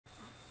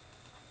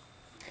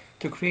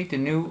To create a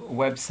new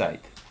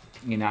website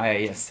in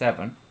IIS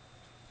 7,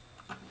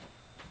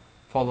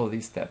 follow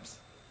these steps.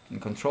 In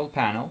Control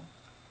Panel,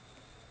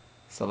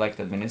 select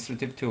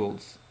Administrative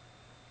Tools,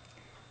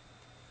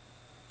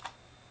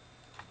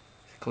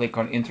 click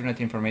on Internet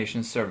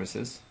Information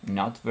Services,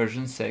 not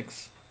version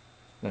 6,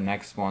 the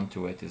next one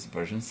to it is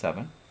version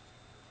 7,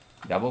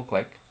 double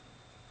click,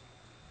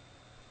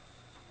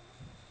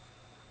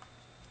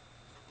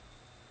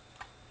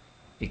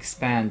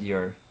 expand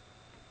your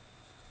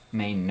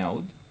main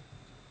node,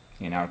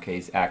 in our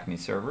case Acme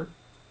server,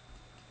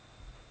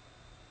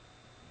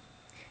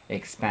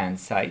 expand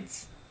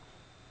sites,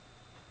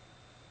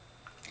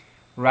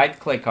 right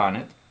click on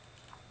it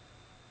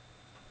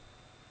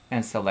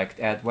and select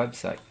Add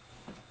Website.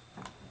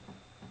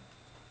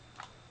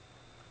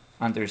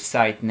 Under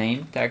Site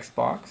Name text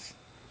box,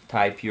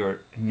 type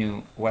your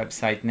new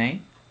website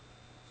name.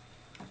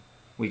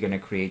 We're going to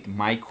create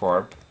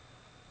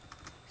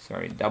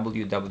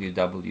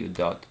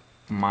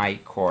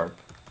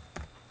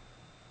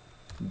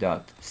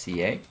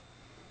www.mycorp.ca.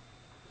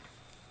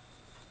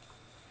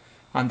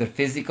 Under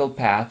Physical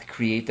Path,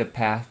 create a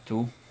path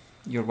to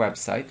your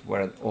website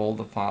where all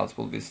the files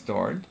will be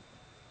stored.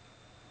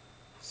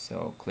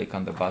 So click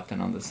on the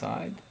button on the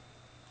side.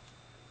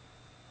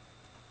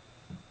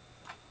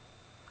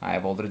 I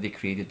have already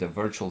created a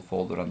virtual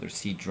folder under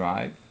C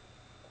drive.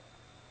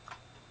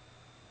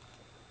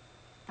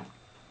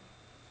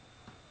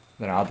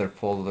 There are other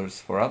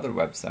folders for other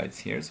websites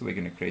here, so we're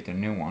going to create a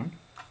new one.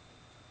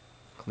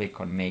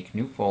 Click on Make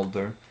New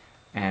Folder,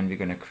 and we're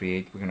going to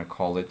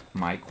call it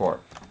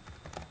MyCorp.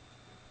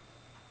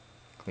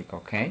 Click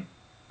OK.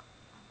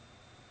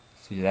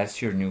 So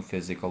that's your new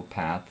physical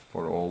path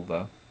for all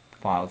the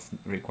files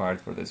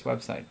required for this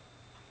website.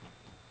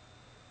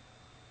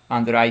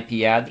 Under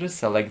IP address,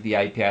 select the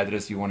IP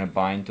address you want to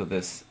bind to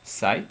this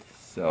site.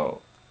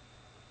 So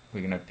we're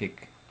going to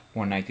pick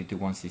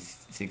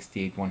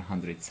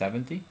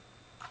 192.168.170.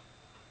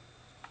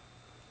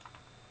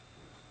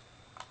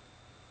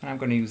 And I'm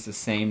going to use the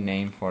same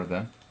name for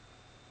the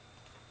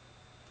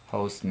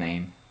host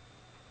name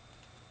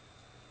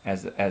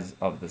as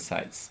of the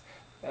sites.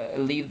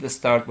 Leave the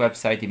Start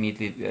Website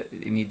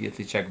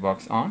immediately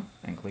checkbox on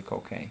and click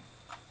OK.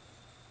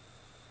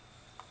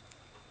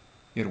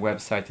 Your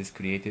website is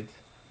created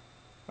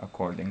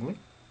accordingly.